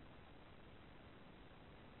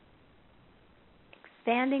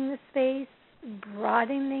 Expanding the space,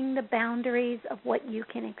 broadening the boundaries of what you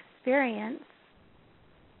can experience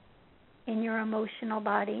in your emotional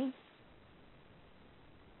body,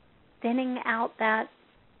 thinning out that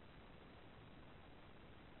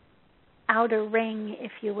outer ring,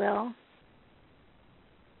 if you will.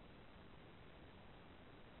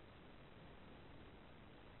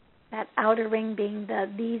 That outer ring being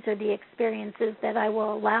these are the experiences that I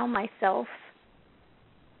will allow myself,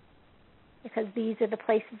 because these are the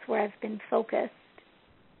places where I've been focused,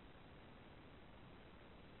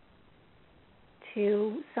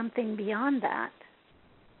 to something beyond that.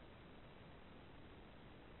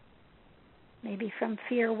 Maybe from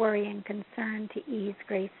fear, worry, and concern to ease,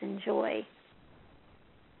 grace, and joy.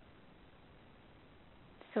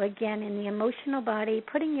 So again, in the emotional body,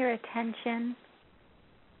 putting your attention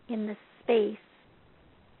in the space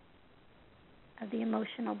of the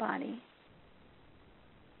emotional body.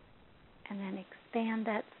 And then expand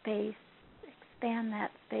that space, expand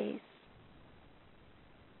that space.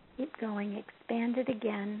 Keep going, expand it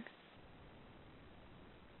again.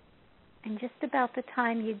 And just about the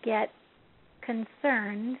time you get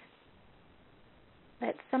concerned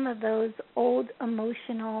that some of those old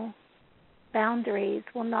emotional boundaries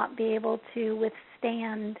will not be able to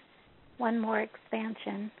withstand one more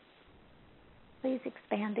expansion, please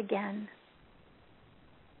expand again.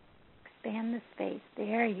 Expand the space.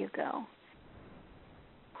 There you go.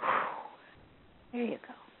 There you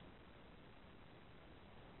go.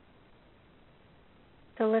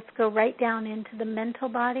 So let's go right down into the mental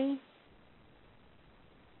body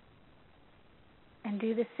and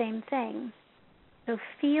do the same thing. So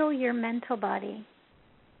feel your mental body.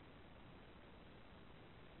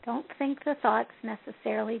 Don't think the thoughts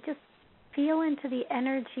necessarily. Just feel into the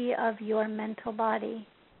energy of your mental body.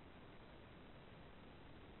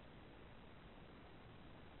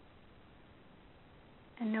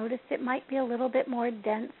 And notice it might be a little bit more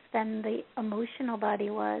dense than the emotional body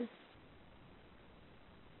was.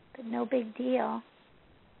 But no big deal.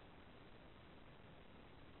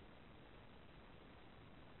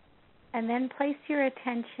 And then place your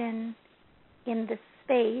attention in the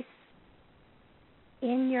space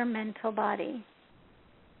in your mental body.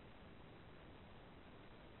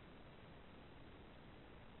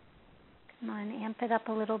 Come on, amp it up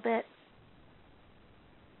a little bit.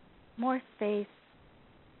 More space.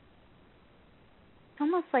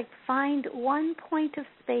 Almost like find one point of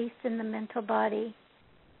space in the mental body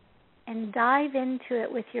and dive into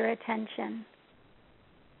it with your attention.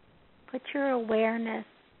 Put your awareness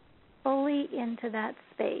fully into that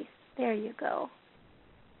space. There you go.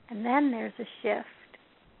 And then there's a shift.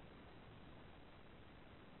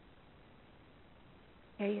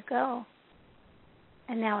 There you go.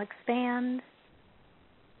 And now expand.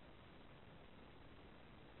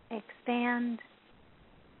 Expand.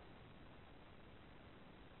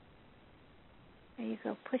 There you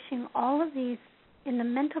go. Pushing all of these. In the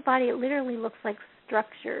mental body, it literally looks like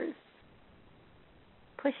structures.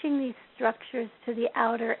 Pushing these structures to the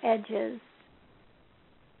outer edges.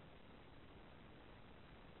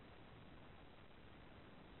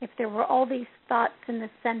 If there were all these thoughts in the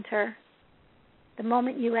center, the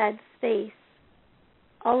moment you add space,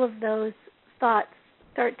 all of those thoughts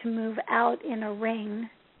start to move out in a ring,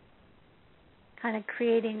 kind of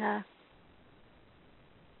creating a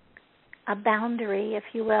boundary, if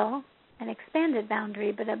you will, an expanded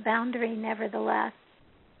boundary, but a boundary nevertheless.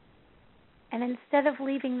 And instead of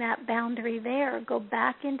leaving that boundary there, go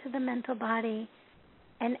back into the mental body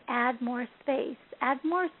and add more space. Add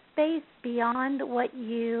more space beyond what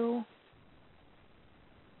you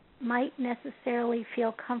might necessarily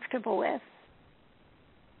feel comfortable with.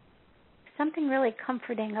 Something really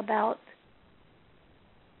comforting about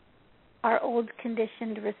our old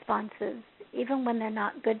conditioned responses, even when they're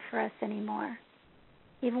not good for us anymore,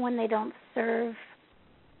 even when they don't serve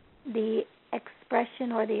the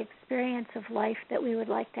expression or the experience of life that we would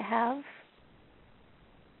like to have.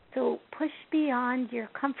 So push beyond your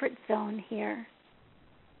comfort zone here,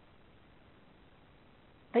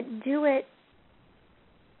 but do it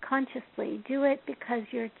consciously. Do it because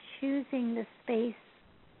you're choosing the space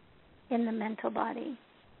in the mental body.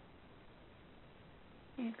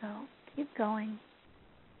 There you go. Keep going.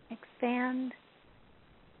 Expand.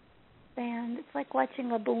 Expand. It's like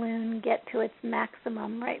watching a balloon get to its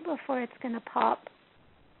maximum right before it's going to pop.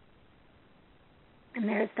 And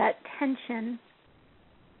there's that tension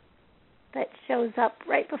that shows up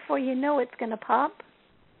right before you know it's going to pop.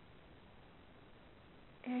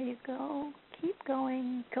 There you go. Keep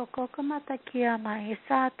going. Kyoko kamata kia mai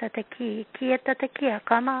sata te ki kieta te kia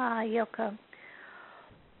kama yoka.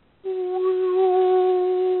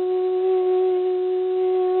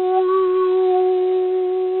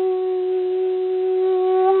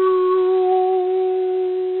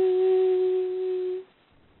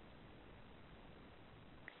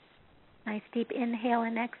 Nice deep inhale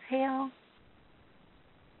and exhale.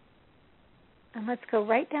 And let's go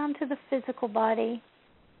right down to the physical body.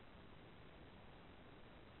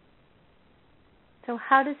 So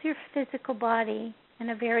how does your physical body,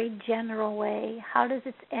 in a very general way, how does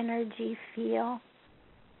its energy feel?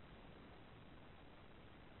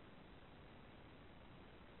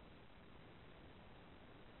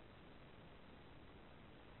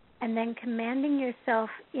 And then commanding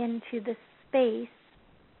yourself into the space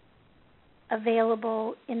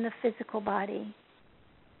available in the physical body.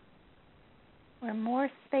 We're more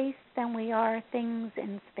space than we are things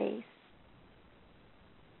in space.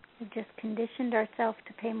 We've just conditioned ourselves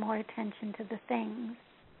to pay more attention to the things.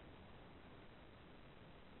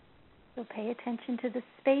 So pay attention to the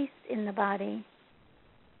space in the body.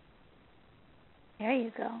 There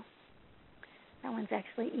you go. That one's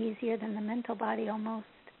actually easier than the mental body almost.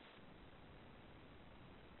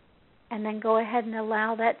 And then go ahead and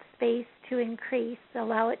allow that space to increase.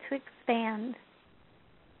 Allow it to expand.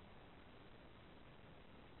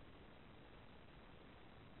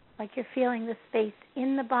 Like you're feeling the space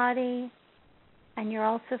in the body, and you're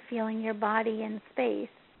also feeling your body in space.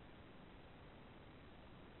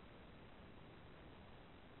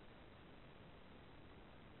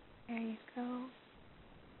 There you go.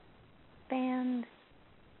 Expand,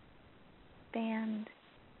 expand.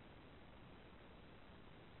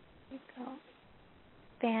 There you go.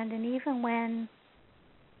 Expand, and even when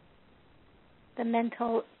the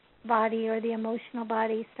mental body or the emotional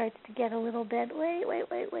body starts to get a little bit,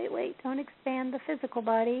 wait, don't expand the physical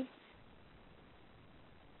body.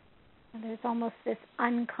 And there's almost this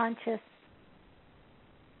unconscious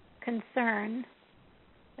concern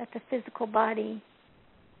that the physical body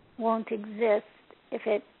won't exist if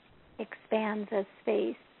it expands as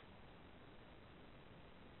space.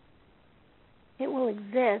 It will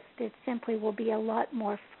exist, it simply will be a lot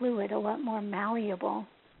more fluid, a lot more malleable.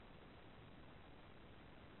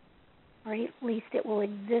 Or at least it will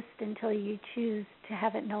exist until you choose to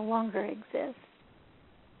have it no longer exist.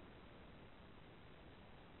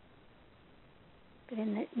 But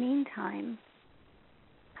in the meantime,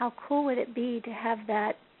 how cool would it be to have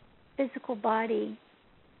that physical body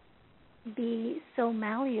be so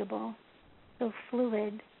malleable, so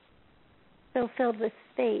fluid, so filled with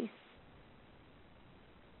space,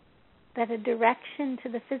 that a direction to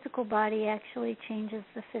the physical body actually changes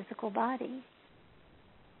the physical body.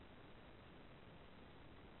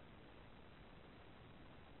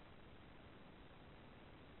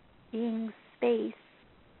 Being space,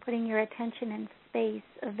 putting your attention in space,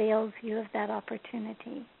 avails you of that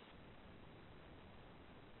opportunity.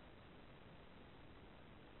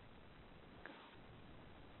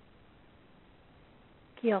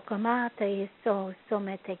 Kyokamata iso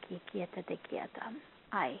somete kikieta de kieta.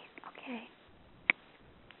 Ai, okay.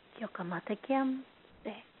 Kyokamata kyam.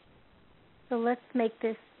 So let's make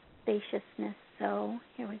this spaciousness so.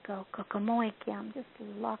 Here we go. Kokomoe kyam. Just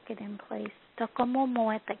lock it in place.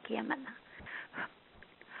 Tokomomoe takiamana.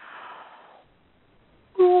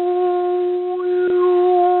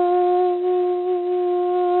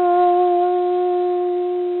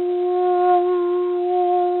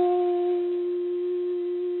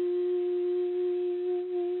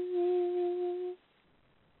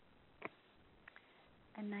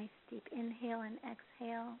 A nice deep inhale and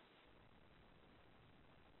exhale.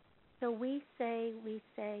 So we say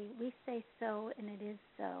so, and it is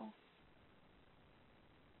so.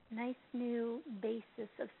 Nice new basis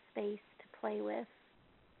of space to play with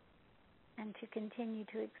and to continue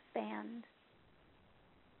to expand.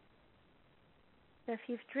 So if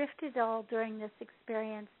you've drifted all during this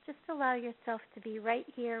experience, just allow yourself to be right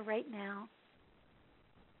here, right now.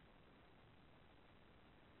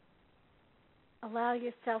 Allow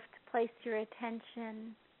yourself to place your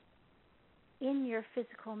attention in your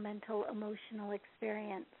physical, mental, emotional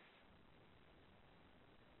experience.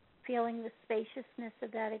 Feeling the spaciousness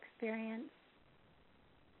of that experience.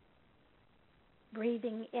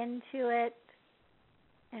 Breathing into it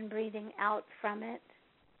and breathing out from it.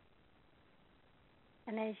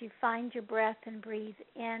 And as you find your breath and breathe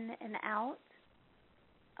in and out,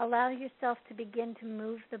 allow yourself to begin to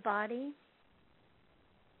move the body.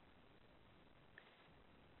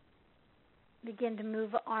 Begin to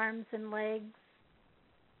move arms and legs,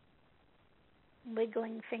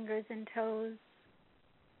 wiggling fingers and toes,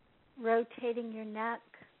 rotating your neck,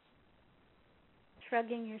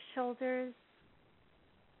 shrugging your shoulders.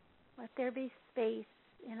 Let there be space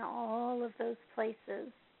in all of those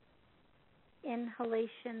places,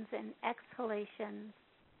 inhalations and exhalations.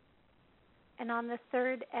 And on the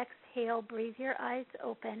third exhale, breathe your eyes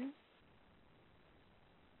open.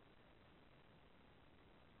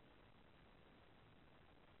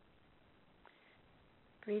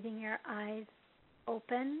 Breathing your eyes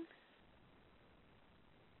open.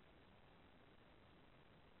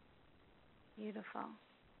 Beautiful.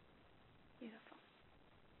 Beautiful.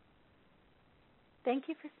 Thank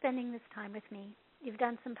you for spending this time with me. You've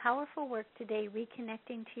done some powerful work today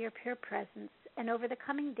reconnecting to your pure presence, and over the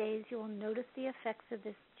coming days you will notice the effects of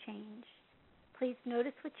this change. Please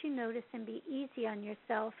notice what you notice and be easy on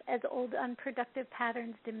yourself as old unproductive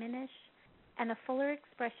patterns diminish and a fuller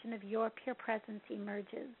expression of your pure presence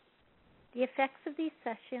emerges. The effects of these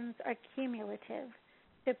sessions are cumulative,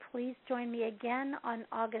 so please join me again on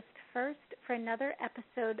August 1st for another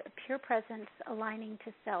episode of Pure Presence Aligning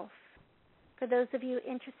to Self. For those of you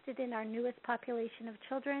interested in our newest population of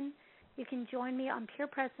children, you can join me on Pure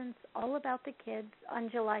Presence All About the Kids on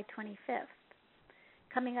July 25th.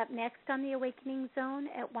 Coming up next on the Awakening Zone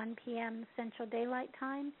at 1 p.m. Central Daylight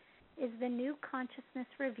Time is the New Consciousness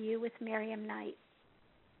Review with Miriam Knight.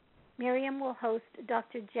 Miriam will host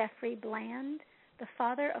Dr. Jeffrey Bland, the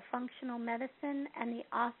father of functional medicine and the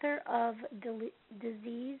author of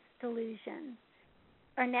Disease Delusion.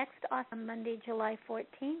 Our next Awesome Monday, July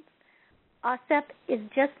 14th. OSEP is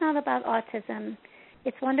just not about autism.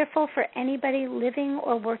 It's wonderful for anybody living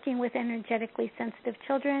or working with energetically sensitive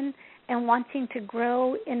children and wanting to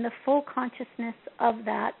grow in the full consciousness of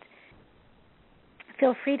that.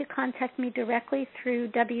 Feel free to contact me directly through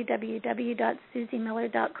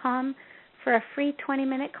www.susiemiller.com for a free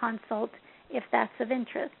 20-minute consult if that's of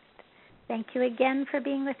interest. Thank you again for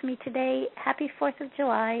being with me today. Happy 4th of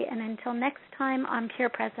July, and until next time on Pure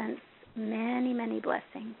Presence, many, many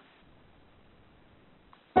blessings.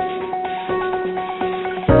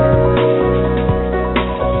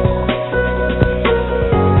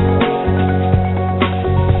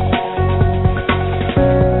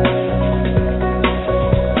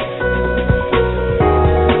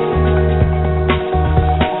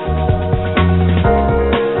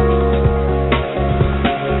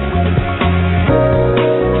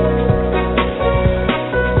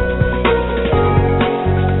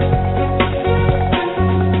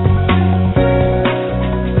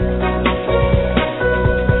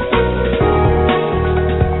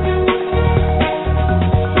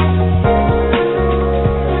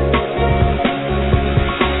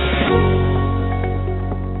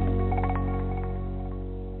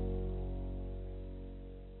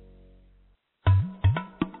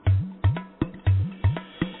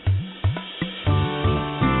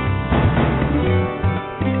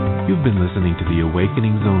 You've been listening to the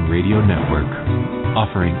Awakening Zone Radio Network,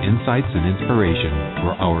 offering insights and inspiration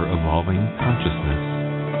for our evolving consciousness.